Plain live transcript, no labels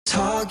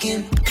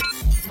Talking.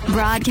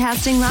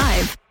 Broadcasting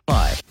live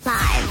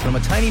From a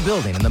tiny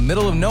building in the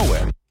middle of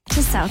nowhere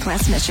to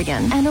Southwest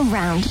Michigan and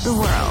around the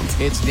world.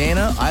 It's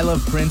Dana, I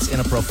Love Prince in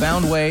a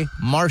profound way,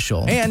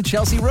 Marshall, and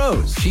Chelsea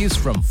Rose. She's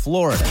from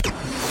Florida.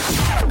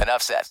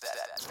 Enough said.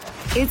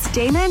 It's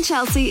Dana and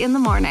Chelsea in the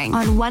morning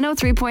on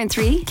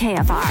 103.3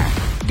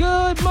 KFR.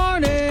 Good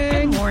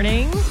morning. Good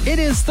morning. It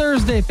is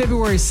Thursday,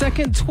 February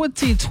 2nd,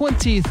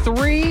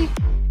 2023.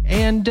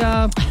 And,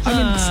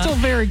 still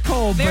very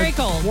cold. Very but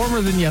cold.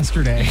 Warmer than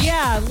yesterday.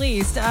 Yeah, at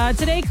least.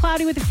 Today,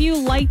 cloudy with a few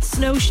light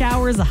snow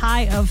showers, a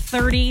high of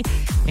 30.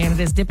 And it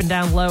is dipping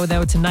down low,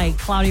 though, tonight.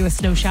 Cloudy with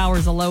snow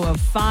showers, a low of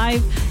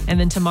 5.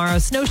 And then tomorrow,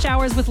 snow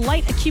showers with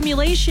light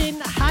accumulation,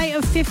 high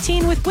of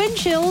 15 with wind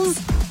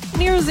chills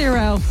near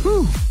 0.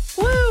 Whew.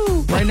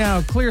 Woo! Right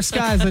now, clear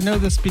skies. I know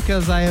this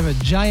because I have a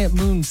giant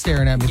moon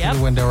staring at me through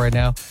the window right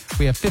now.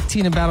 We have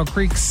 15 in Battle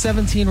Creek,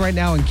 17 right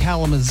now in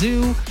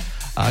Kalamazoo.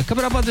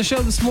 Coming up on the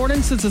show this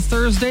morning, since it's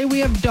Thursday, we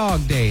have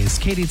Dog Days.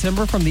 Katie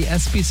Timber from the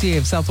SPCA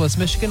of Southwest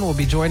Michigan will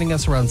be joining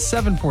us around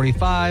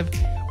 7:45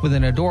 with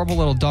an adorable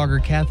little dog or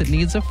cat that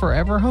needs a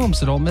forever home,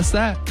 so don't miss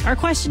that. Our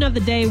question of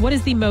the day, what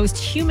is the most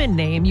human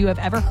name you have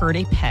ever heard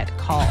a pet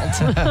called?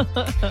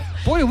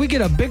 Boy, did we get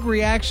a big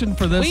reaction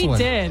for this one.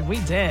 We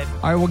did.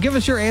 All right, well, give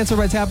us your answer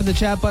by tapping the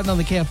chat button on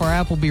the KFR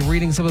app. We'll be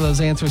reading some of those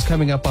answers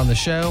coming up on the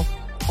show.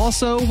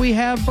 Also, we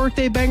have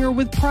Birthday Banger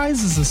with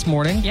prizes this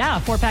morning. Yeah,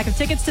 4-pack of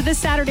tickets to this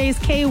Saturday's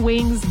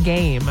K-Wings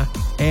game.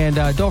 And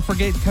don't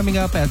forget, coming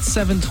up at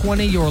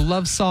 7:20, your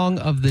love song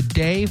of the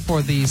day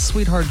for the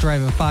Sweetheart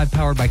Drive at 5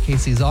 powered by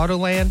Casey's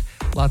Autoland.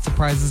 Lots of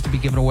prizes to be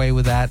given away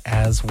with that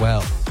as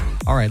well.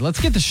 All right, let's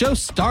get the show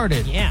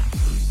started. Yeah.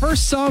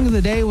 First song of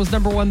the day was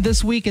number 1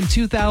 this week in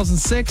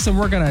 2006, and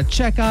we're going to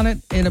check on it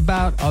in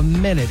about a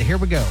minute. Here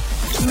we go.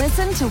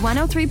 Listen to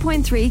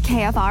 103.3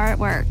 KFR at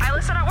work. I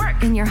listen at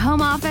work. In your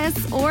home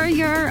office or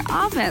your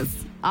office.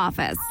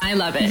 I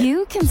love it.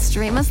 You can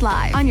stream us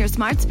live on your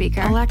smart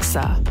speaker.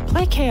 Alexa,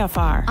 play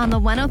KFR. On the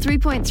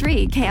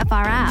 103.3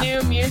 KFR app.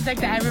 New music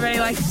that everybody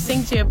likes to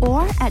sing to.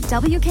 Or at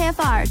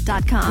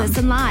WKFR.com.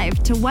 Listen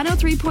live to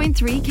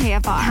 103.3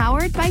 KFR.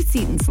 Powered by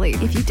Seat and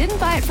Sleep. If you didn't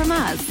buy it from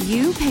us,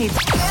 you paid. The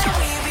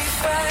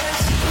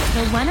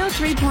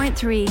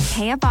 103.3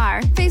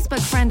 KFR Facebook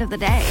Friend of the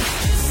Day.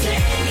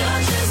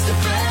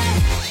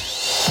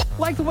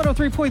 Like the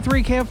 103.3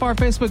 KFR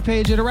Facebook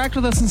page, interact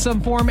with us in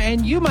some form,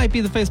 and you might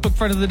be the Facebook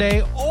Friend of the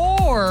Day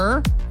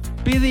or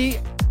be the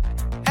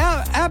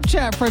app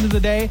chat Friend of the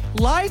Day,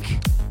 like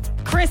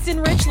Chris in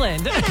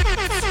Richland. A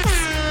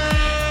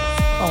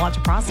lot to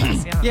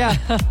process, Yeah.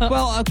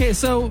 Well, okay,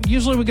 so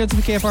usually we go to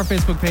the KFR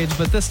Facebook page,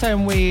 but this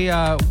time we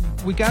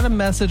got a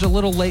message a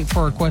little late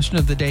for our question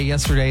of the day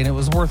yesterday, and it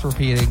was worth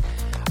repeating.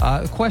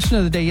 Question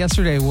of the day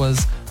yesterday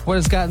was, what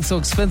has gotten so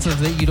expensive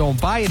that you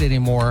don't buy it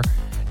anymore?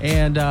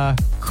 And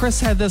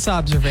Chris had this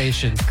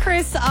observation.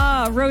 Chris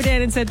wrote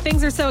in and said,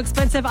 things are so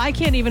expensive, I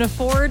can't even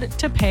afford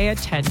to pay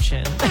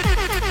attention.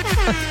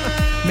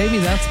 Maybe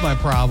that's my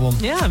problem.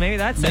 Yeah, maybe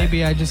that's it.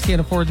 Maybe I just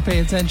can't afford to pay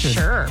attention.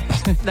 Sure,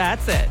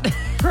 that's it.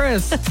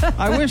 Chris,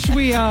 I wish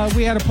we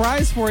had a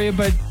prize for you,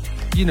 but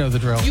you know the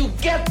drill. You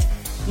get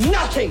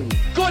nothing.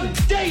 Good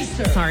day,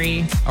 sir.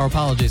 Sorry. Our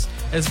apologies.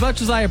 As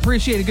much as I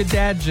appreciate a good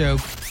dad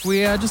joke,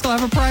 we just don't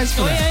have a prize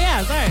for that.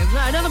 Yeah,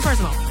 sorry. Another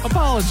personal.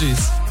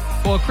 Apologies.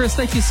 Well, Chris,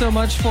 thank you so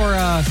much for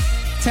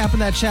tapping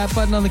that chat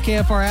button on the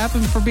KFR app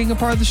and for being a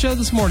part of the show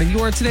this morning.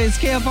 You are today's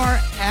KFR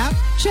app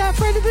chat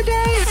friend of the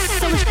day.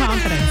 So much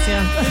confidence,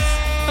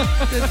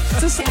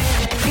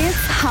 It's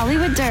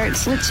Hollywood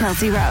Dirt with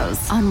Chelsea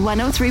Rose on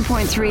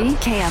 103.3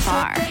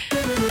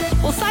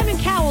 KFR. Well, Simon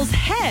Cowell's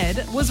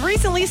head was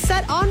recently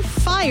set on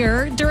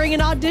fire during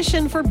an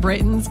audition for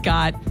Britain's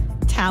Got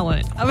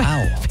Talent.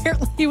 Wow.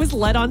 Apparently, he was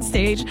led on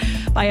stage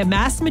by a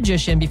masked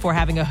magician before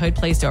having a hood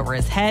placed over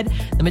his head.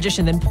 The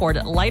magician then poured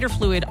lighter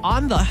fluid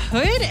on the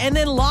hood and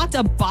then locked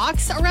a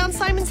box around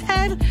Simon's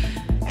head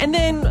and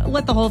then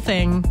lit the whole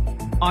thing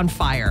on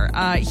fire.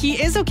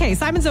 He is okay.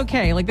 Simon's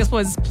okay. Like, this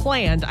was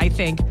planned, I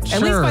think,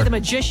 at least by the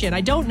magician. I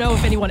don't know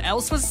if anyone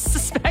else was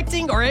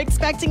suspecting or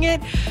expecting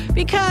it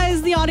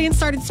because the audience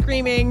started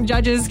screaming.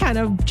 Judges kind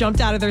of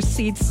jumped out of their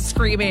seats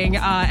screaming.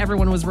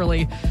 Everyone was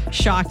really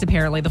shocked,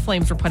 apparently. The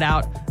flames were put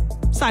out.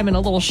 Simon a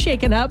little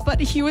shaken up, but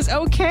he was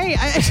okay.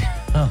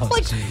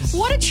 Geez.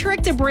 What a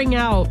trick to bring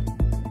out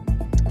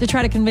to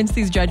try to convince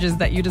these judges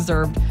that you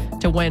deserved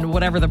to win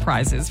whatever the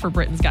prize is for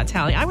Britain's Got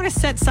Talent. I'm going to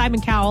set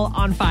Simon Cowell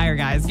on fire,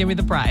 guys. Give me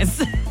the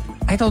prize.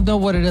 I don't know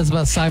what it is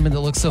about Simon that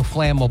looks so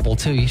flammable,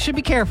 too. You should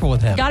be careful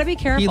with him. Got to be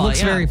careful. He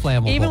looks very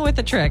flammable. Even with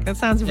the trick. That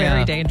sounds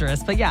very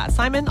dangerous. But yeah,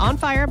 Simon on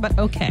fire, but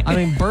okay. I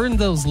mean, burn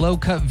those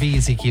low-cut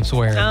V's he keeps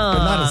wearing,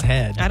 but not his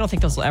head. I don't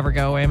think those will ever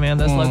go away, man,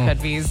 those low-cut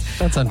V's.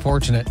 That's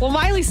unfortunate. Well,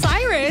 Miley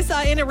Cyrus,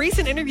 in a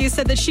recent interview,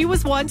 said that she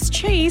was once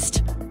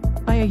chased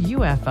by a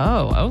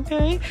UFO.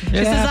 Okay. She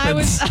says,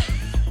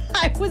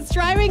 I was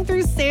driving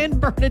through San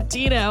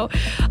Bernardino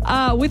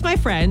with my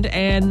friend,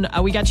 and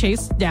we got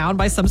chased down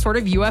by some sort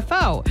of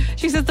UFO.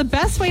 She says the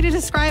best way to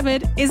describe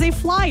it is a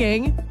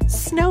flying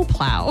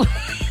snowplow.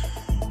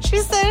 She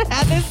said it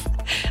had this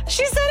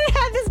She said it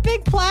had this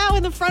big plow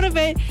in the front of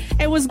it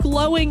and was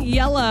glowing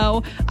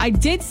yellow. I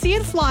did see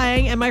it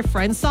flying, and my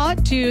friend saw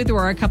it too. There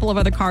were a couple of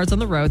other cars on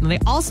the road, and they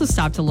also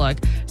stopped to look.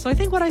 So I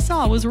think what I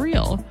saw was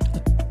real.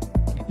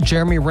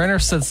 Jeremy Renner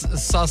saw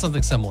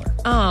something similar.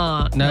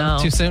 No.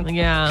 Too soon?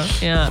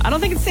 Yeah. I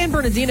don't think in San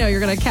Bernardino you're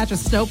going to catch a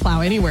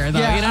snowplow anywhere, though.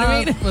 You know what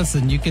I mean?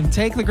 Listen, you can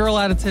take the girl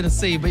out of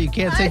Tennessee, but you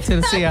can't take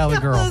Tennessee out of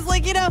the girl. I was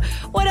like,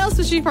 what else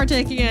was she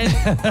partaking in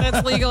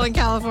that's legal in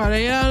California?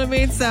 You know what I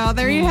mean? So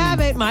there you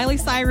have it. Miley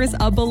Cyrus,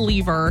 a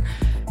believer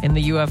in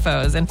the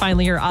UFOs. And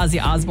finally here,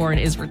 Ozzy Osbourne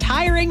is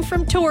retiring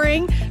from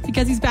touring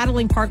because he's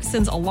battling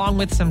Parkinson's along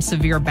with some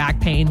severe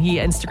back pain. He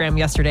Instagrammed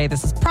yesterday,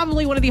 "This is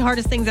probably one of the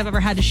hardest things I've ever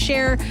had to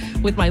share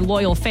with my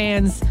loyal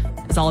fans.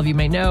 As all of you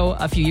may know,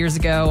 a few years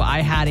ago,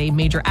 I had a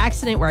major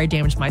accident where I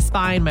damaged my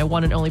spine. My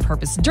one and only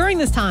purpose during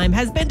this time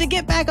has been to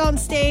get back on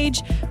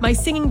stage. My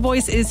singing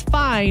voice is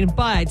fine,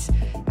 but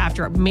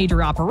after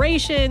major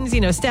operations,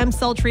 stem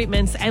cell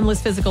treatments,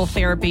 endless physical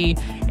therapy,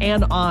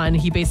 and on,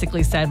 he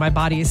basically said, my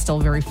body is still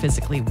very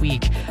physically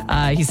weak."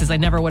 He says, "I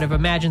never would have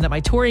imagined that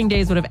my touring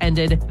days would have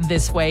ended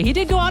this way." He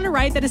did go on to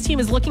write that his team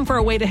is looking for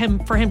a way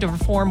for him to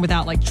perform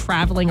without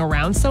traveling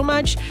around so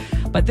much.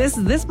 But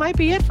this might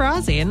be it for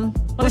Ozzy. And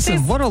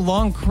listen, what a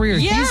long career.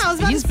 Yeah, I was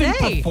about he's to been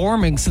say.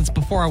 performing since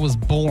before I was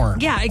born.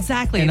 Yeah,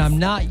 exactly. And I'm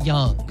not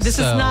young. This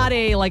is not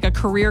a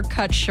career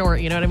cut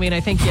short. You know what I mean? I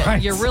think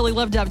you really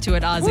lived up to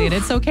it, Ozzy, and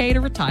it's okay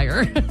to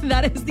retire.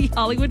 That is the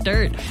Hollywood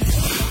Dirt.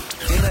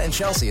 Dana and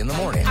Chelsea in the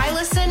morning I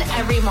listen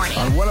every morning.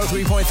 on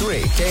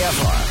 103.3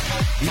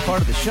 KFR. Be part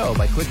of the show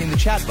by clicking the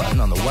chat button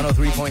on the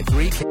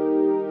 103.3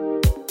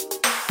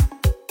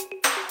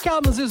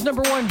 Kalamazoo's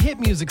 #1 hit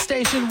music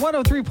station,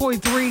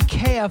 103.3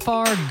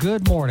 KFR.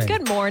 Good morning.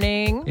 Good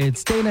morning.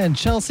 It's Dana and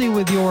Chelsea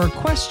with your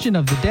question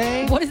of the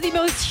day. What is the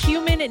most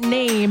human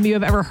name you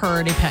have ever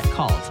heard a pet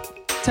called?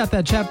 Tap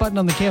that chat button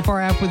on the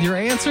KFR app with your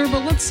answer,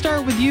 but let's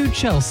start with you,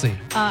 Chelsea.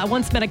 I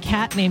once met a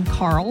cat named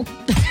Carl.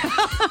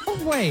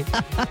 Wait,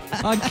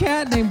 a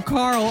cat named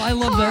Carl. I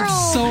love that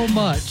so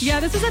much. Yeah,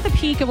 this is at the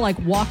peak of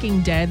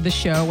Walking Dead, the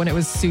show, when it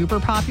was super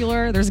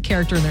popular. There's a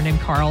character in there named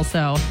Carl,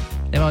 so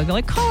they'd always be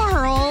like,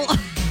 "Carl,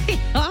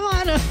 come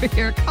on over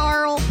here,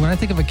 Carl." When I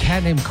think of a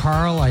cat named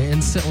Carl, I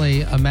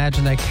instantly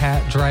imagine that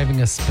cat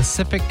driving a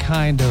specific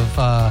kind of...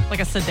 Like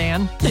a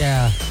sedan.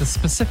 Yeah, the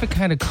specific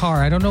kind of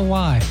car. I don't know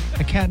why.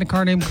 A cat in a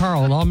car named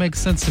Carl. It all makes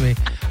sense to me.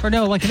 Or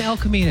no, like an El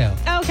Camino.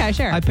 Okay,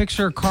 sure. I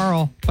picture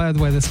Carl. By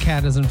the way, this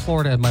cat is in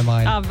Florida in my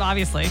mind.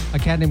 Obviously. A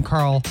cat named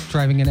Carl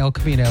driving an El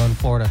Camino in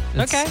Florida.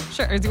 Okay,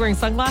 sure. Is he wearing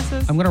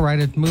sunglasses? I'm going to write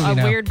a movie a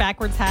now. weird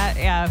backwards hat,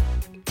 yeah.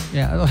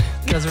 Yeah,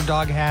 desert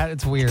dog hat.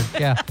 It's weird.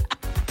 Yeah.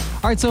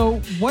 All right, so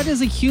what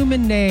is a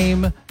human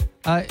name?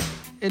 And,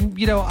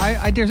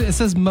 I dare, it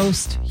says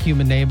most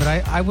human name, but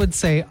I would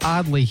say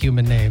oddly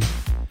human name.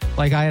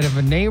 Like I had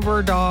a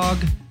neighbor dog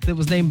that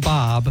was named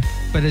Bob,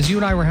 but as you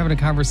and I were having a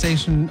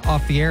conversation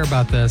off the air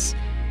about this,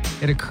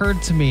 it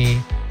occurred to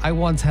me I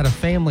once had a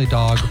family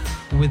dog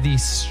with the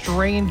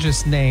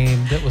strangest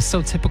name that was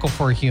so typical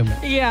for a human.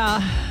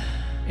 Yeah.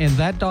 And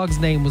that dog's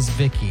name was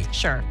Vicky.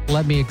 Sure.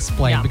 Let me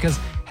explain. Yeah. Because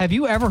have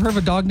you ever heard of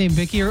a dog named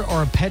Vicky or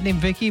a pet named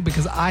Vicky?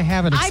 Because I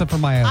haven't, except for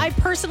my own. I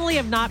personally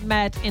have not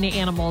met any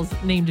animals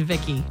named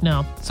Vicky.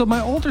 No. So my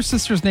older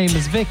sister's name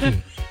is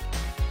Vicky.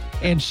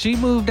 And she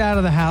moved out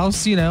of the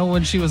house,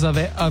 when she was of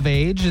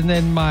age. And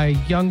then my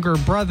younger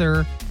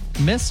brother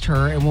missed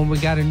her. And when we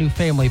got a new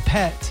family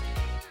pet,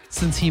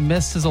 since he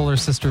missed his older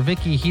sister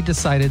Vicky, he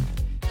decided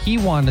he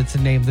wanted to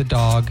name the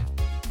dog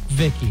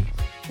Vicky.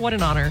 What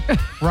an honor.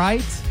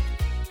 Right?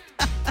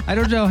 I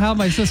don't know how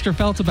my sister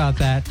felt about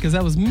that because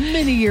that was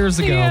many years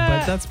ago,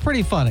 but that's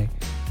pretty funny.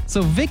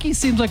 So Vicky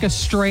seems like a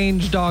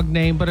strange dog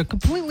name, but a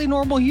completely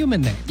normal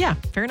human name. Yeah,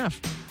 fair enough.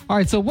 All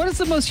right, so what is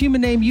the most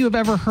human name you have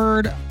ever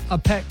heard a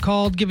pet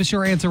called? Give us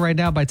your answer right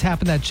now by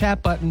tapping that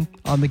chat button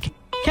on the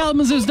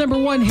Kalamazoo's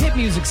 #1 hit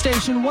music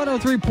station,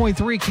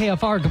 103.3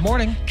 KFR. Good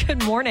morning.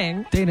 Good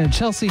morning. Dana and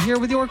Chelsea here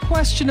with your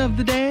question of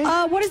the day.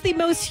 What is the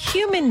most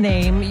human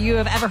name you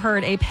have ever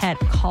heard a pet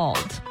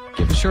called?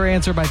 Give us your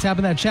answer by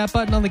tapping that chat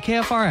button on the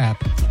KFR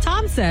app.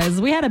 Tom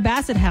says, we had a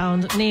basset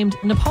hound named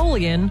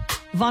Napoleon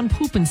von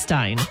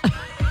Poopenstein,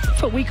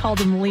 but we called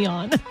him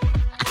Leon.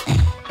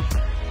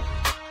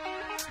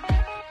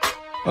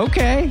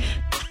 Okay.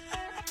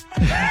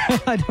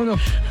 I don't know.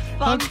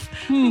 Von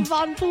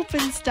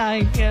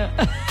Poopenstein,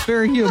 yeah.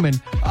 Very human.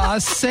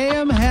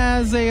 Sam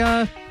has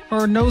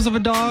her nose of a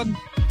dog.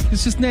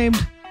 It's just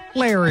named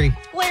Larry.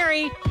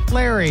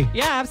 Larry.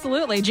 Yeah,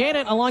 absolutely.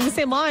 Janet, along the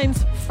same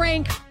lines,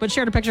 Frank, but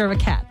shared a picture of a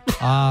cat.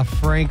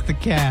 Frank the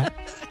cat.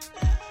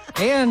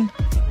 And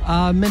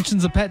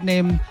mentions a pet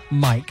named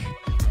Mike.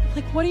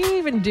 What do you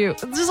even do?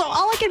 Just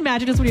all I can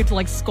imagine is when you have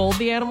to scold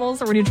the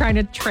animals or when you're trying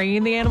to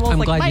train the animals. I'm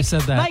glad Mike, you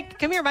said that. Mike,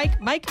 come here, Mike.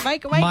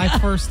 My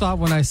first thought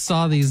when I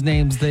saw these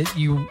names that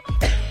you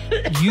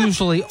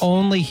usually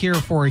only hear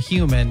for a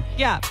human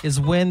is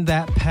when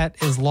that pet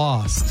is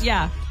lost.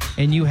 Yeah.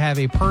 And you have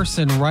a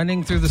person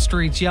running through the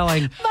streets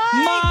yelling,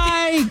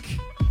 Mike!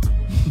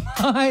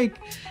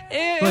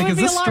 It Like, would is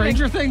be this alarming.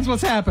 Stranger Things?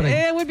 What's happening?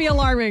 It would be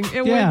alarming.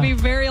 It Yeah. would be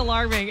very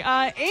alarming.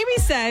 Amy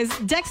says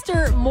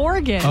Dexter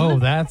Morgan. Oh,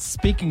 that's,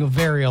 speaking of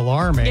very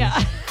alarming.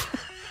 yeah.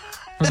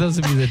 For those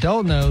of you that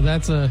don't know,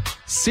 that's a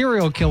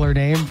serial killer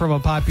name from a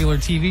popular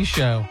TV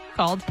show,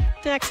 Called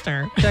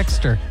Dexter.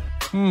 Dexter.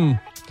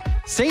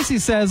 Stacy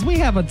says, we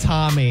have a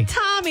Tommy.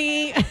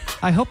 Tommy.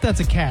 I hope that's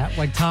a cat,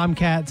 like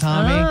Tomcat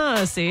Tommy.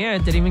 Ah, see, I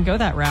didn't even go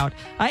that route.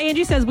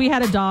 Angie says we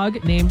had a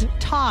dog named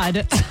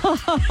Todd.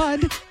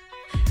 Todd.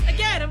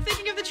 Again, I'm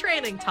thinking of the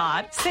training.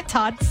 Todd. Sit,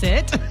 Todd,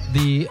 sit.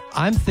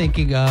 I'm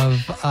thinking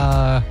of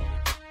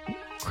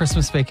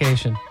Christmas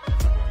Vacation.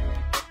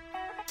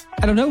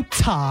 I don't know,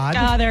 Todd.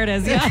 Ah, there it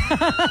is. Yeah.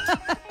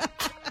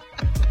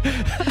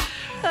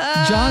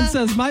 John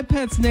says, my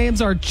pets'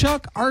 names are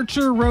Chuck,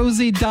 Archer,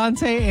 Rosie,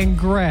 Dante, and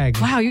Greg.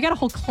 Wow, you got a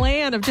whole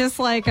clan of just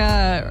like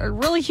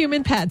really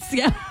human pets.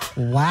 Yeah.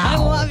 Wow. I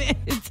love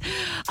it.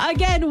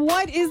 Again,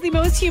 what is the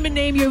most human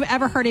name you've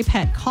ever heard a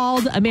pet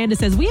called? Amanda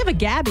says, we have a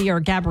Gabby or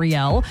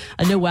Gabrielle,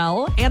 a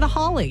Noelle, and a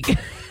Holly.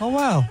 Oh,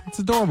 wow. It's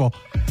adorable.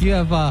 You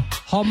have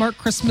Hallmark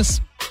Christmas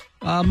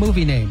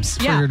movie names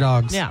for your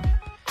dogs. Yeah.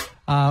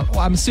 Well,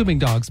 I'm assuming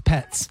dogs,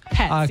 pets.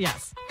 Pets,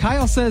 yes.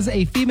 Kyle says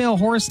a female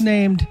horse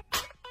named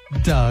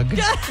Doug.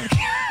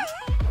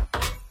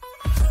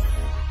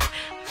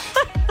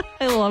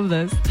 I love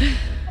this.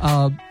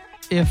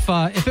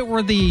 If it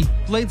were the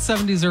late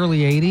 70s, early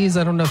 80s,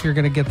 I don't know if you're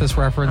going to get this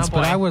reference, Oh, boy.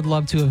 but I would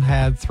love to have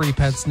had 3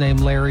 pets named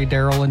Larry,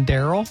 Daryl, and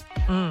Daryl.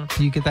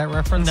 Do you get that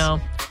reference? No.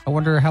 I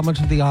wonder how much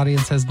of the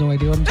audience has no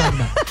idea what I'm talking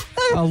about.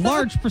 A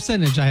large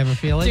percentage, I have a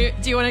feeling.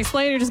 Do you want to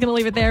explain? Or you're just going to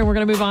leave it there and we're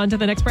going to move on to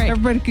the next break?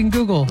 Everybody can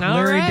Google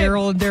Larry, right.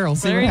 Daryl, and Daryl.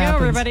 See There what you happens.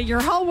 go, everybody. Your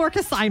homework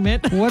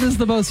assignment. What is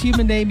the most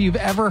human name you've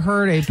ever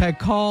heard a pet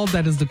called?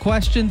 That is the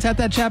question. Tap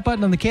that chat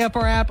button on the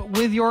KFR app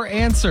with your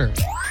answer.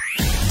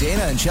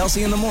 Dana and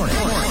Chelsea in the morning.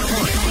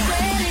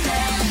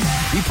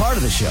 Be part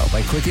of the show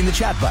by clicking the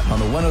chat button on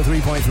the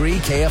 103.3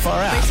 KFR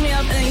app. Wakes me up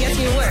and then gets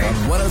me to work.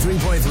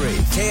 103.3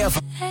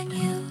 KFR.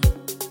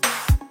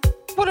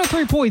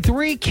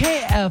 103.3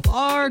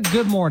 KFR.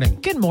 Good morning.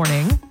 Good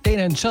morning.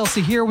 Dana and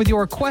Chelsea here with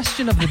your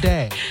question of the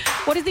day.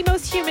 What is the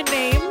most human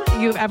name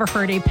you've ever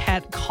heard a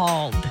pet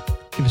called?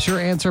 Give us your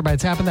answer by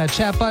tapping that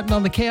chat button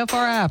on the KFR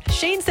app.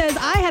 Shane says,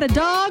 I had a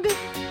dog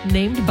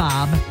named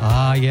Bob.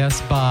 Ah,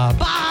 yes, Bob.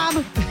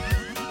 Bob!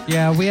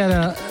 Yeah, we had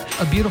a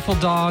beautiful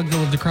dog that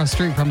lived across the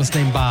street from us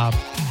named Bob.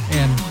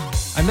 And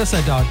I miss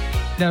that dog.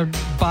 Now,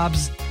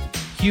 Bob's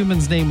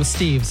human's name was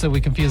Steve, so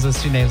we confuse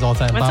those two names all the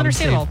time. That's Bob and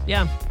Steve. understandable.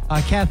 Yeah.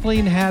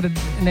 Kathleen had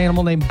an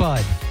animal named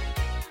Bud.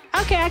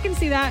 Okay, I can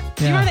see that.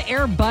 Do you Yeah. remember the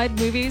Air Bud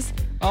movies?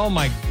 Oh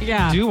my,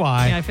 Yeah. do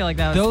I? Yeah, I feel like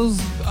that was...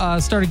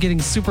 Those started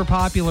getting super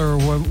popular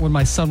when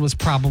my son was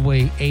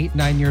probably 8,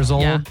 9 years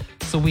old. Yeah.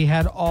 So we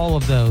had all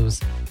of those.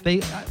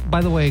 They,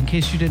 by the way, in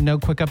case you didn't know,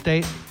 quick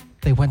update,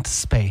 they went to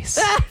space.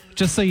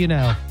 Just so you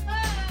know.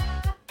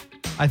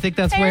 I think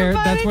that's where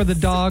the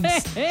dogs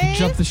Space.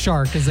 jumped the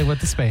shark as they went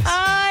to space.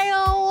 I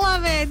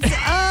love it.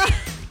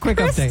 Quick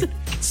update.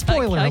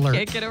 Spoiler I alert.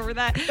 can't get over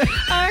that.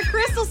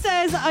 Crystal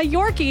says a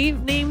Yorkie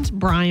named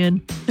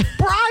Brian.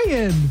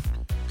 Brian.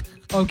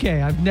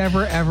 Okay, I've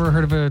never ever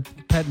heard of a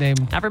pet name.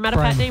 Never met a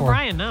Brian pet named before.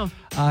 Brian, no.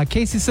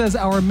 Casey says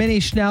our mini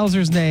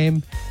schnauzer's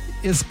name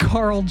is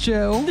Carl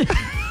Joe.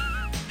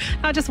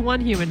 Not just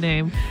one human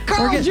name.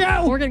 Carl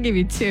Joe! We're going to give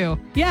you 2.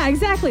 Yeah,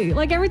 exactly.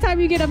 Like every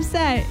time you get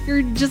upset,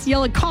 you're just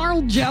yelling,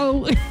 Carl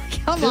Joe.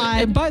 Come on.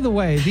 And by the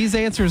way, these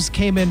answers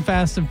came in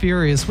fast and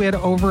furious. We had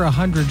over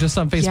 100 just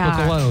on Facebook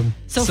Yeah. alone.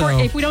 So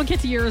if we don't get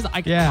to yours, I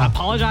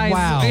apologize.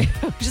 Wow. We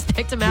just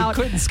picked him we out.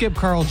 couldn't skip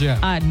Carl Joe.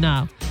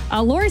 No.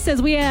 Lori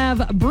says we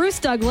have Bruce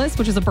Douglas,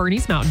 which is a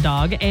Bernese Mountain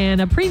Dog.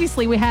 And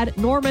previously we had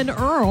Norman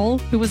Earl,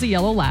 who was a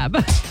yellow lab.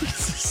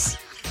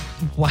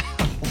 Wow.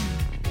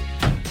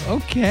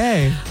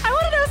 Okay. I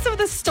want to know some of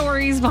the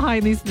stories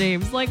behind these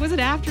names. Like, was it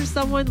after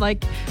someone,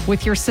 like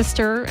with your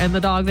sister and the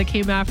dog that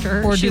came after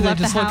her? Or She do they left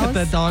just the look house? at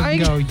that dog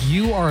and go,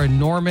 you are a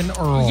Norman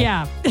Earl?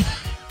 Yeah.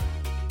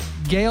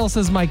 Gail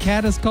says, my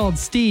cat is called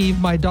Steve.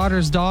 My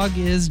daughter's dog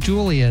is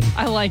Julian.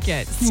 I like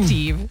it.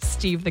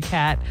 Steve the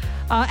cat.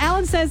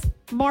 Alan says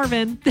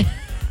Marvin.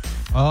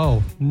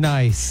 Oh,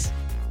 nice.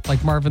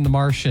 Like Marvin the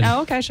Martian.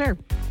 Oh, okay, sure.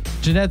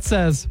 Jeanette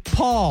says,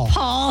 Paul.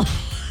 Paul.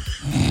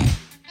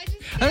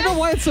 I don't know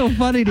why it's so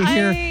funny to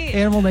hear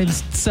animal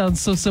names sound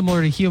so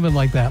similar to human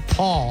like that.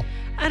 Paul.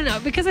 I don't know,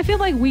 because I feel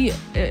like we,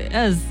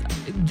 as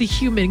the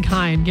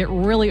humankind, get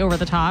really over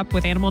the top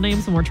with animal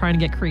names when we're trying to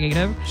get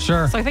creative.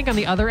 Sure. So I think on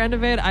the other end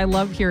of it, I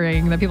love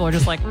hearing that people are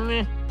just like,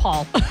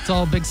 Paul. It's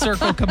all a big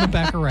circle coming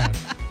back around.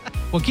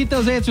 Well, keep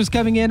those answers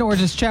coming in or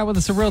just chat with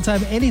us in real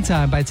time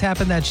anytime by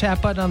tapping that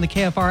chat button on the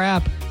KFR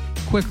app.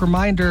 Quick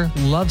reminder,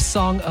 Love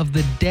Song of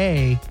the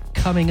Day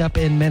coming up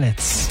in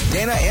minutes.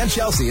 Dana and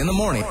Chelsea in the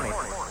morning.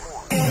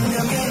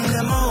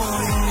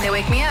 They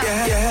wake me up.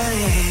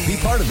 Be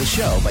part of the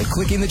show by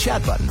clicking the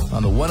chat button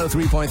on the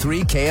 103.3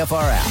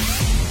 KFR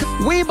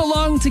app. We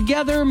Belong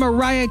Together,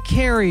 Mariah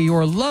Carey,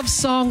 your love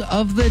song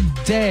of the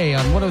day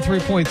on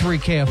 103.3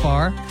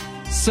 KFR.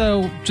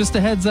 So, just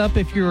a heads up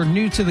if you're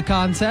new to the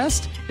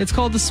contest, it's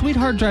called the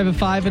Sweetheart Drive at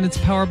 5 and it's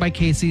powered by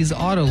Casey's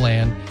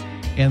Autoland.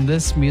 And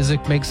this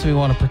music makes me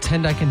want to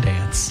pretend I can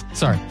dance.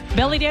 Sorry.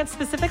 Belly dance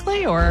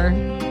specifically, or?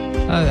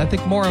 I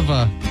think more of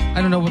a,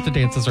 I don't know what the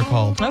dances are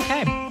called.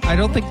 Okay. I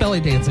don't think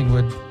belly dancing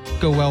would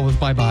go well with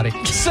my body.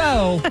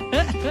 So,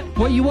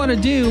 what you want to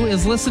do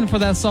is listen for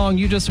that song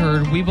you just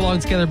heard, We Belong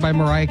Together by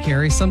Mariah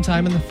Carey,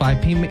 sometime in the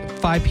 5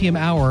 p.m.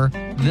 hour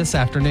this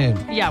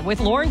afternoon. Yeah, with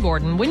Lauren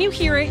Gordon. When you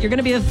hear it, you're going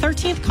to be the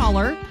 13th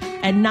caller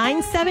at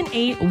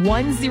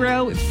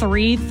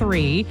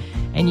 978-1033.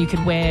 And you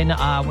could win,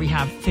 we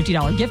have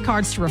 $50 gift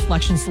cards to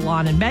Reflection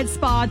Salon and Med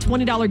Spa,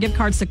 $20 gift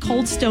cards to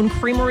Cold Stone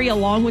Creamery,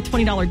 along with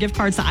 $20 gift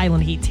cards to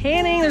Island Heat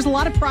Tanning. There's a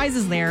lot of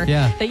prizes there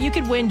that you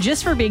could win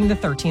just for being the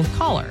 13th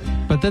caller.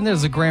 But then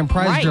there's a grand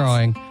prize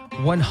drawing,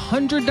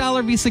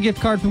 $100 Visa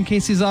gift card from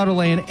Casey's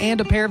Autoland and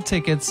a pair of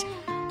tickets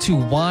to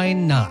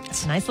Wine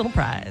Not. Nice little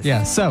prize.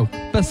 Yeah, so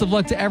best of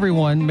luck to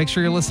everyone. Make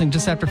sure you're listening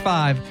just after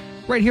 5,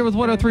 right here with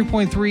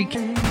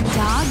 103.3.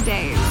 Dog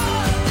Days.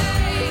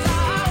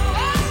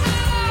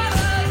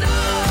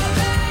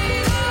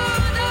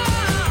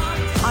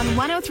 On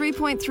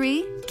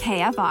 103.3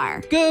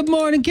 KFR. Good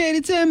morning,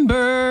 Katie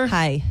Timber.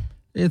 Hi.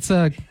 It's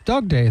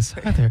Dog Days.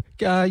 Hi there.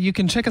 You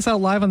can check us out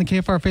live on the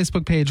KFR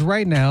Facebook page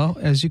right now.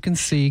 As you can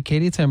see,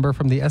 Katie Timber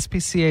from the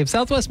SPCA of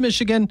Southwest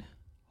Michigan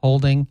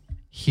holding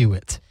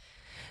Hewitt.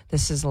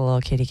 This is a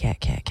little kitty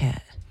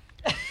cat.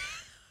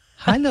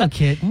 Hi, little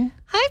kitten.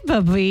 Hi,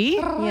 Bubby.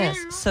 Yes.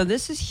 So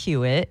this is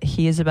Hewitt.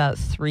 He is about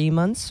 3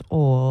 months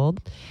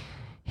old.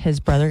 His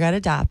brother got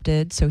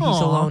adopted, so he's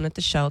alone at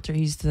the shelter.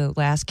 He's the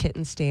last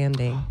kitten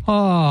standing.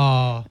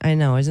 Oh, I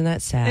know. Isn't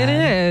that sad?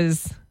 It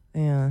is.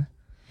 Yeah.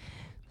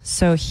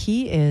 So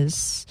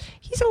he's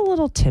a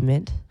little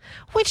timid.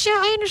 Which, yeah,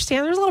 I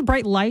understand. There's a lot of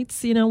bright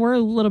lights. You know, we're a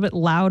little bit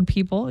loud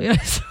people.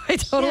 So I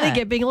totally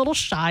get being a little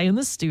shy in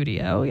the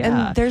studio.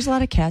 Yeah. And there's a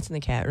lot of cats in the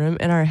cat room.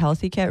 In our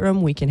healthy cat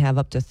room, we can have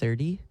up to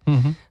 30.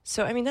 Mm-hmm.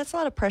 So, I mean, that's a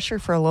lot of pressure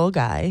for a little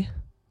guy.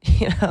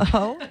 You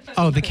know?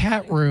 Oh, the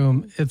cat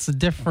room, it's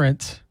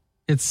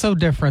so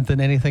different than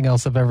anything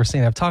else I've ever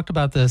seen. I've talked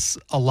about this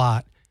a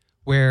lot,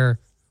 where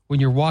when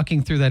you're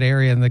walking through that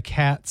area and the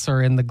cats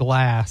are in the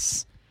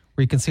glass,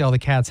 where you can see all the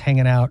cats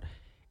hanging out,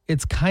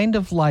 it's kind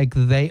of like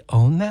they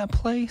own that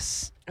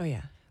place. Oh,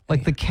 yeah.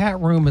 Like the cat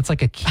room, it's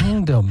like a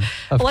kingdom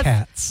of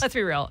cats. Let's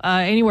be real.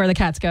 Anywhere the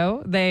cats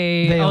go,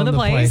 they own the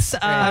place.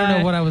 I don't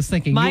know what I was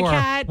thinking. My you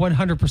cat, are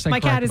 100% my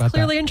cat is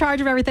clearly in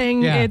charge of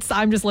everything. Yeah.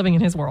 I'm just living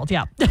in his world.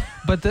 Yeah.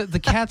 But the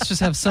cats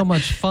just have so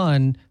much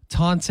fun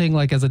taunting,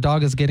 like as a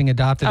dog is getting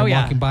adopted and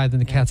walking by, then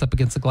the cat's up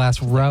against the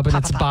glass, rubbing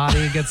its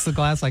body against the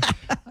glass like,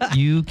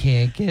 you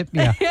can't get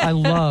me. Yeah, I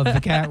love the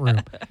cat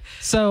room.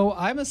 So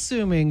I'm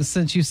assuming,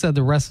 since you said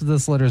the rest of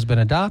this litter has been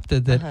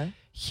adopted, that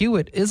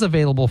Hewitt is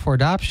available for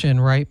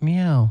adoption, right?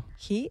 Meow.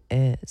 He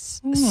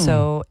is.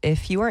 So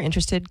if you are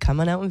interested,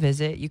 come on out and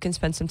visit. You can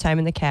spend some time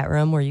in the cat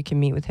room where you can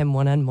meet with him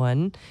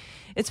one-on-one.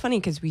 It's funny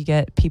because we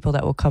get people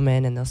that will come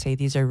in and they'll say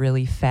these are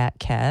really fat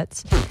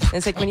cats. And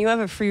it's like when you have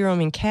a free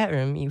roaming cat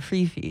room, you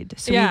free feed.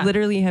 So we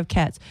literally have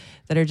cats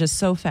that are just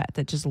so fat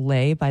that just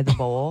lay by the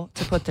bowl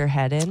to put their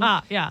head in.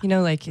 Yeah. You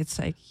know, like it's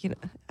like, you know,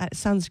 it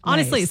sounds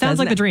honestly, nice, it sounds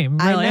like the dream.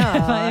 Really, I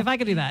know. if I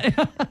could do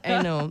that.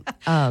 I know.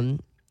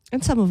 And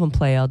some of them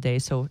play all day,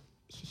 so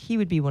he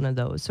would be one of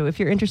those. So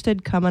if you're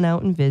interested, come on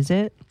out and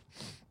visit.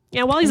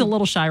 Yeah, while he's a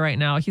little shy right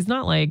now, he's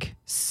not like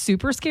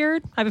super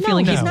scared. I have a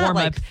feeling he'd not warm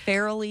like up.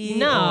 ferally.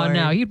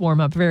 No, he'd warm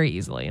up very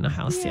easily in a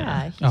house.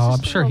 Yeah. He's Oh, just I'm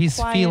a sure little he's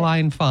quiet.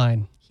 feline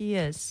fine. He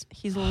is.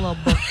 He's a little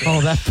bookish.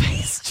 Oh, that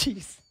face.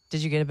 Jeez.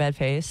 Did you get a bad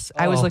face?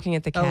 I was looking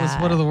at the cat. That was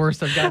one of the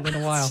worst I've gotten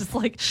in a while. It's just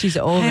like She's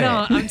over I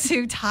know, it. I'm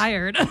too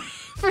tired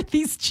for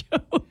these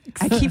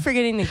jokes. I keep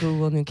forgetting to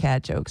Google new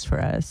cat jokes for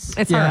us.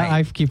 It's all right.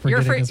 I keep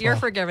forgetting You're as well.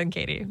 forgiven,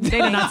 Katie.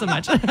 Dana, not so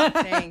much.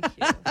 Thank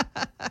you.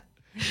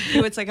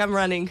 It's like, I'm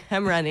running.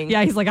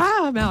 Yeah, he's like,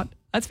 I'm out.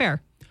 That's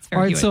fair. It's fair.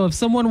 All right, Hewitt. so if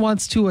someone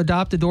wants to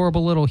adopt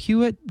adorable little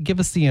Hewitt, give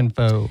us the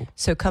info.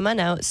 So come on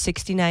out,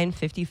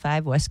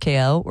 6955 West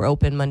KL. We're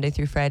open Monday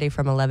through Friday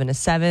from 11 to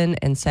 7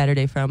 and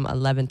Saturday from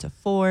 11 to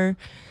 4.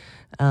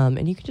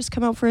 And you can just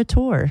come out for a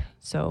tour.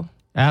 So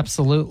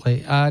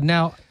Absolutely.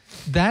 Now,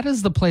 that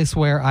is the place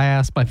where I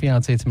asked my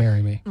fiance to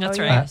marry me. That's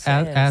Oh, right. yes.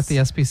 At the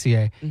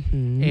SPCA.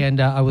 And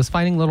I was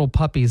finding little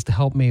puppies to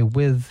help me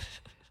with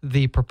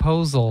the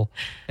proposal,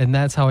 and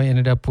that's how I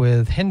ended up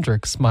with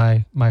Hendrix,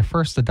 my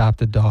first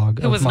adopted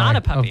dog. Who was not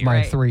a puppy, of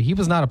my right? 3. He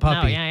was not a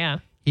puppy. No, yeah.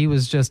 He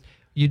was just,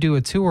 you do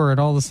a tour and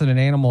all of a sudden an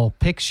animal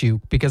picks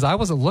you, because I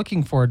wasn't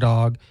looking for a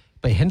dog,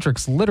 but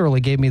Hendrix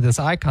literally gave me this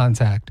eye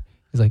contact.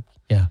 He's like,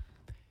 yeah,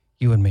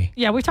 you and me.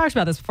 Yeah, we've talked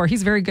about this before.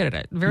 He's very good at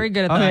it. Very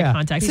good at the eye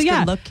contact. He's so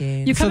yeah, good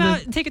looking. you come So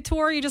out and take a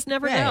tour. You just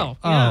never Right. know.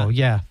 Oh,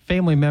 yeah.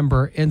 Family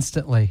member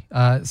instantly.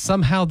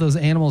 Somehow those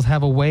animals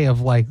have a way of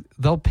like,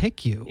 they'll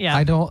pick you.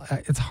 Yeah.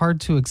 It's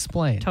hard to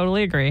explain.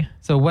 Totally agree.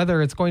 So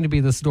whether it's going to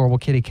be this adorable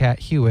kitty cat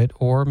Hewitt,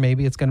 or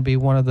maybe it's going to be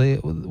one of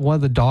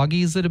the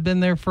doggies that have been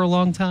there for a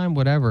long time,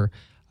 whatever,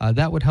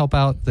 that would help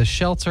out the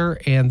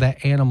shelter and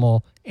the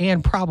animal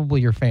and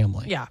probably your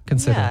family. Yeah.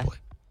 Considerably.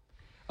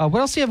 What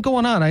else do you have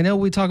going on? I know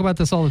we talk about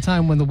this all the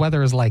time when the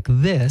weather is like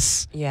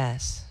this.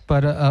 Yes.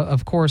 But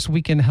of course,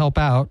 we can help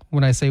out.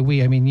 When I say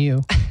we, I mean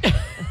you.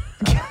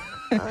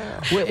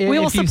 We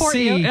will support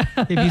you.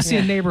 If you see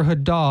a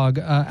neighborhood dog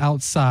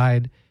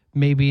outside,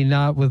 maybe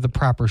not with the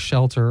proper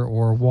shelter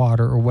or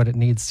water or what it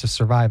needs to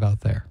survive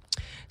out there.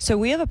 So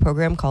we have a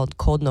program called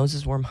Cold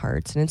Noses, Warm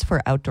Hearts, and it's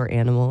for outdoor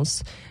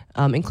animals,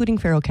 including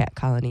feral cat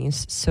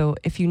colonies. So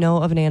if you know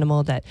of an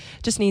animal that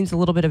just needs a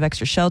little bit of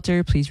extra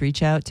shelter, please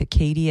reach out to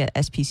Katie at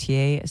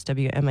spca.swmich.org,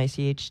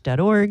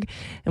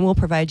 and we'll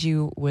provide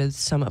you with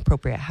some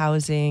appropriate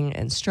housing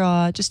and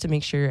straw just to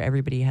make sure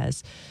everybody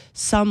has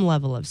some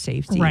level of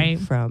safety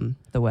from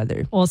the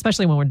weather. Well,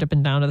 especially when we're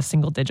dipping down to the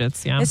single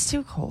digits. Yeah. It's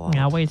too cold.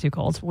 Yeah, way too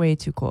cold. It's way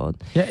too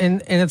cold. Yeah,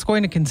 and it's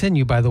going to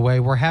continue, by the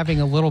way. We're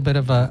having a little bit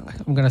of I'm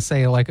going to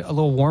say like a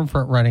little warm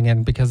front running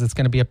in because it's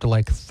going to be up to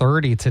like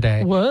 30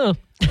 today. Whoa.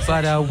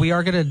 But we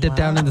are going to dip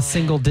down in the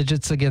single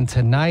digits again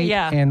tonight.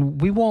 Yeah.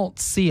 And we won't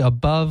see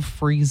above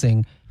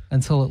freezing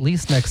until at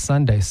least next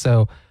Sunday.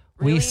 So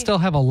we still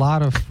have a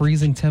lot of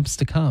freezing temps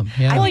to come.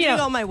 Yeah. I need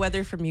all my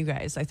weather from you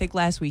guys. I think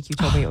last week you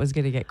told me it was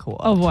going to get cool.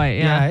 Oh, boy.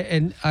 Yeah,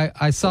 and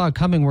I saw it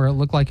coming where it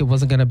looked like it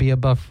wasn't going to be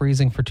above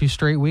freezing for 2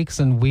 straight weeks,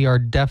 and we are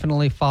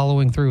definitely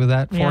following through with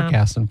that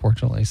forecast,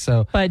 unfortunately.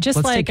 So but just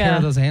let's like, take care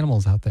of those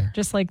animals out there.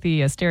 Just like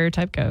the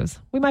stereotype goes,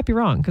 we might be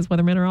wrong because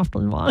weathermen are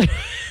often wrong.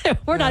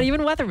 We're not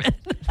even weathermen.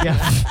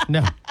 Yeah,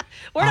 no.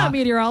 We're not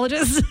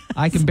meteorologists.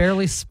 I can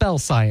barely spell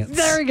science.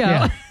 There we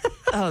go.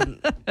 Yeah.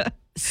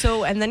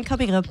 So, and then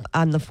coming up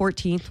on the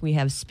 14th, we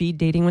have Speed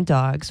Dating with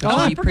Dogs. Which will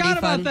I be pretty forgot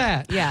about fun.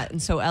 that. Yeah, and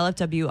so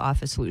LFW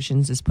Office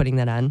Solutions is putting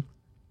that on.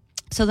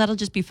 So that'll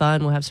just be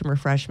fun. We'll have some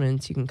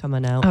refreshments. You can come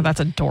on out. Oh, that's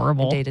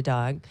adorable. And date a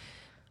dog.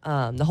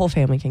 The whole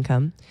family can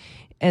come.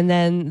 And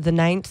then the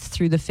 9th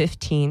through the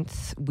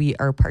 15th, we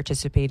are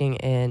participating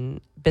in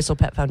Bissell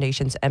Pet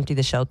Foundation's Empty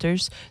the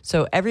Shelters.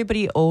 So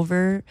everybody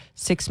over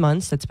 6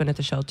 months that's been at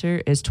the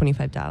shelter is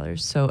 $25.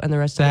 So, and the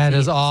rest of That the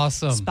is fee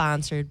awesome.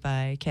 Sponsored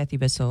by Kathy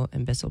Bissell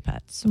and Bissell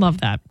Pets.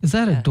 Love that. Is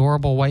that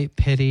adorable white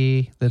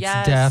pitty that's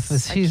Yes,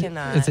 deaf? I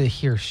cannot. Is it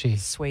he or she?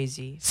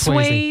 Swayze.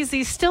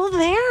 Swayze's still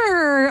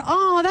there.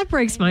 Oh, that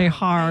breaks my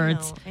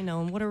heart. I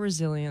know. What a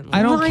resilient.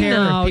 I don't I care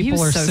know, if he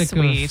people are was so sick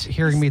sweet. of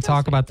hearing me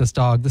talk about this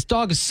dog. This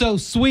dog is so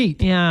sweet.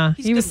 Yeah,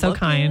 He's he was good so looking.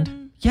 kind.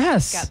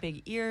 Yes. Got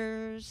big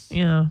ears.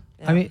 Yeah.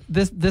 I mean,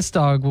 this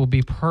dog will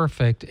be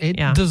perfect. It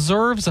Yeah.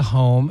 deserves a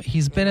home.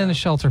 He's been in a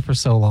shelter for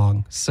so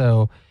long.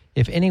 So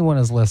if anyone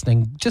is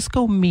listening, just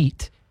go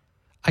meet.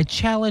 I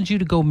challenge you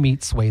to go meet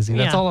Swayze.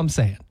 That's Yeah. all I'm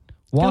saying.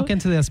 Walk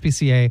into the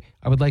SPCA.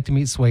 I would like to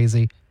meet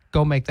Swayze.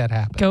 Go make that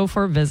happen. Go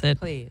for a visit.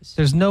 Please.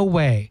 There's no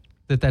way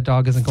that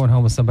dog isn't going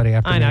home with somebody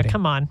after I know. meeting.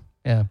 Come on.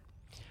 Yeah.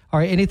 All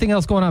right. Anything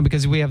else going on?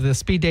 Because we have the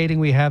speed dating.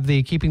 We have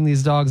the keeping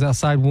these dogs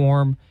outside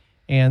warm.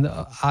 And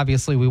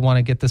obviously, we want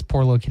to get this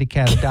poor little kitty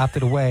cat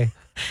adopted away.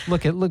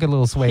 Look at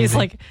little Swayze. He's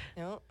like,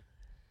 No.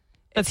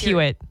 that's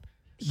Hewitt.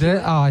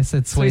 I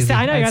said Swayze.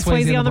 I know, you had got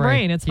Swayze on the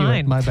brain. It's Hewitt,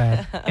 fine. My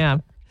bad. Yeah.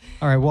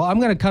 All right. Well, I'm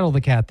going to cuddle the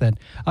cat then.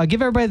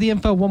 Give everybody the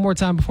info one more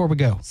time before we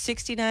go.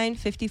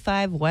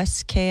 6955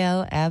 West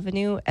KL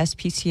Avenue,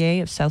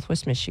 SPCA of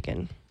Southwest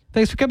Michigan.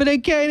 Thanks for coming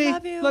in, Katie.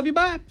 Love you. Love you.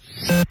 Bye.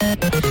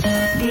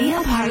 Be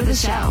a part of the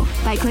show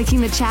by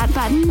clicking the chat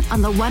button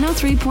on the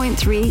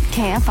 103.3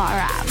 KFR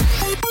app.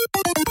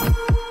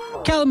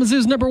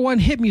 Kalamazoo's #1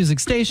 hit music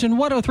station,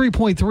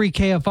 103.3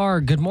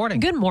 KFR. Good morning.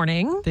 Good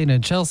morning. Dana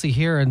and Chelsea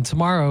here, and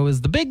tomorrow is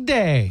the big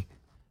day.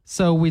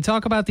 So we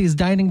talk about these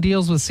dining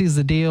deals with Seize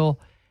the Deal,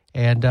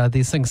 and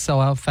these things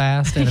sell out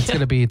fast, and it's going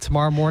to be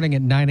tomorrow morning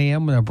at 9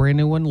 a.m. when a brand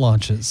new one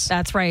launches.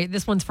 That's right.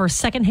 This one's for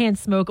Secondhand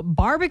Smoke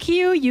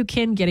Barbecue. You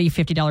can get a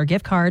 $50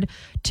 gift card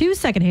to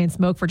Secondhand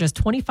Smoke for just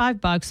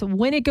 $25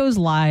 when it goes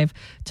live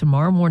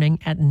tomorrow morning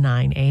at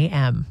 9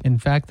 a.m. In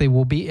fact, they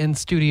will be in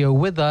studio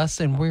with us,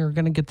 and we're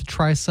going to get to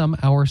try some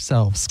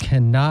ourselves.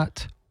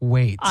 Cannot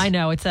wait. I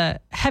know it's a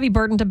heavy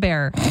burden to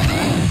bear.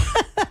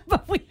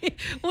 But we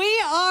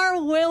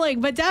are willing,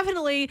 but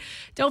definitely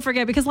don't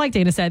forget, because like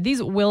Dana said,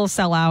 these will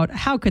sell out.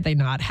 How could they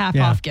not? Half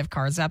off gift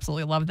cards.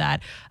 Absolutely love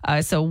that.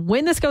 So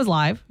when this goes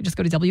live, just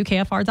go to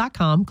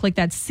WKFR.com, click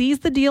that Seize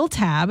the Deal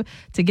tab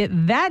to get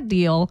that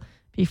deal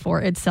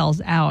before it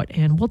sells out.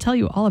 And we'll tell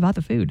you all about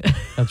the food.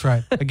 That's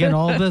right. Again,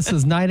 all of this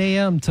is 9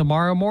 a.m.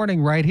 tomorrow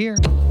morning right here.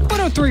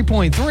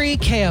 103.3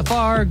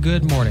 KFR.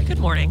 Good morning. Good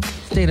morning.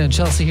 Dana and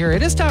Chelsea here.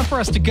 It is time for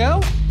us to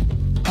go.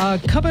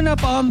 Coming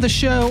up on the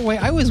show, wait,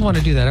 I always want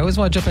to do that. I always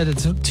want to jump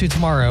into to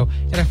tomorrow,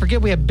 and I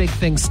forget we have big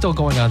things still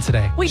going on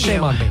today. Shame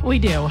do. on me. We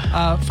do.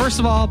 First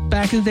of all,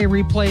 Back in the Day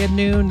replay at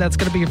noon. That's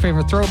going to be your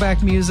favorite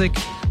throwback music.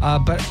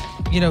 But,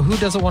 you know, who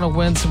doesn't want to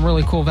win some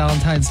really cool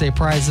Valentine's Day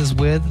prizes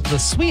with the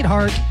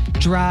Sweetheart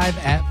Drive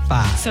at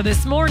 5? So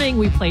this morning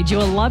we played you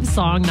a love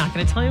song. Not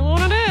going to tell you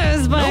what it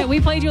is, but we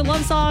played you a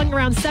love song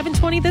around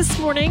 7:20 this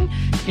morning.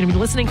 You're going to be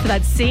listening to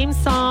that same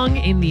song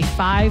in the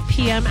 5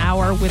 p.m.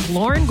 hour with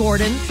Lauren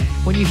Gordon.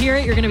 When you hear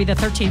it, you're going to be the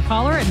 13th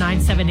caller at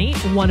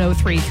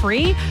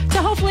 978-1033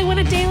 to hopefully win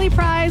a daily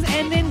prize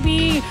and then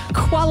be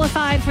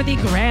qualified for the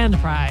grand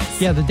prize.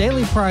 Yeah, the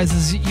daily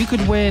prizes, you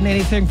could win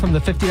anything from the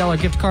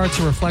 $50 gift card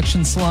to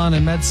Reflection Salon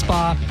and Med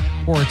Spa,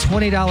 or a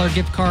 $20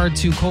 gift card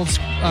to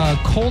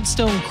Cold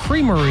Stone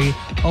Creamery,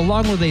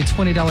 along with a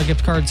 $20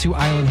 gift card to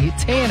Island Heat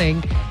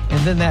Tanning. And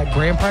then that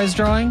grand prize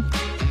drawing,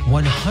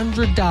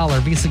 $100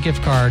 Visa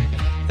gift card,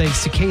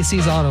 thanks to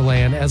Casey's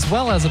Autoland, as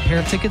well as a pair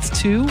of tickets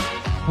to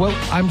what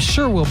I'm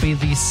sure will be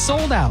the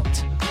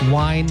sold-out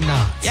Why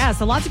Not? Yeah,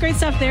 so lots of great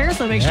stuff there,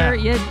 so make sure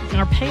you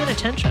are paying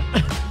attention.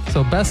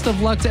 So best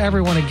of luck to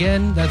everyone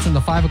again. That's in the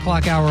 5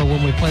 o'clock hour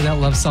when we play that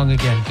love song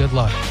again. Good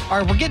luck. All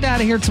right, we're getting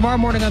out of here. Tomorrow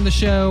morning on the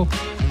show,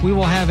 we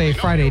will have a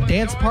Friday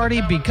dance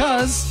party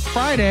because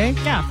Friday.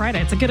 Yeah,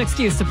 Friday. It's a good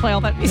excuse to play all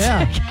that music.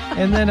 Yeah.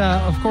 And then,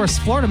 of course,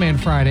 Florida Man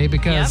Friday,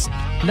 because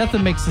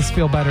nothing makes us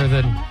feel better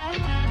than,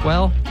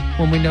 well,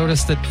 when we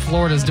notice that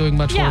Florida's doing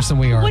much worse than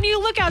we are. When you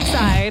look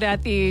outside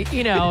at the,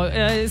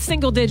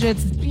 single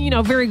digits,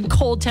 very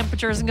cold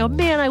temperatures and go,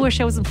 man, I wish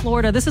I was in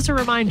Florida. This is to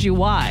remind you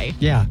why.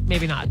 Yeah.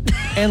 Maybe not.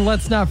 And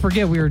let's not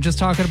forget, we were just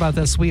talking about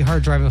that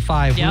Sweetheart Drive at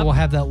 5. Yep. We will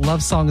have that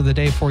love song of the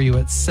day for you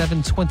at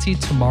 7:20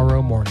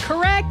 tomorrow morning.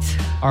 Correct.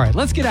 All right,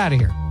 let's get out of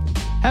here.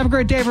 Have a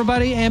great day,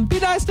 everybody, and be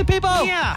nice to people. Yeah.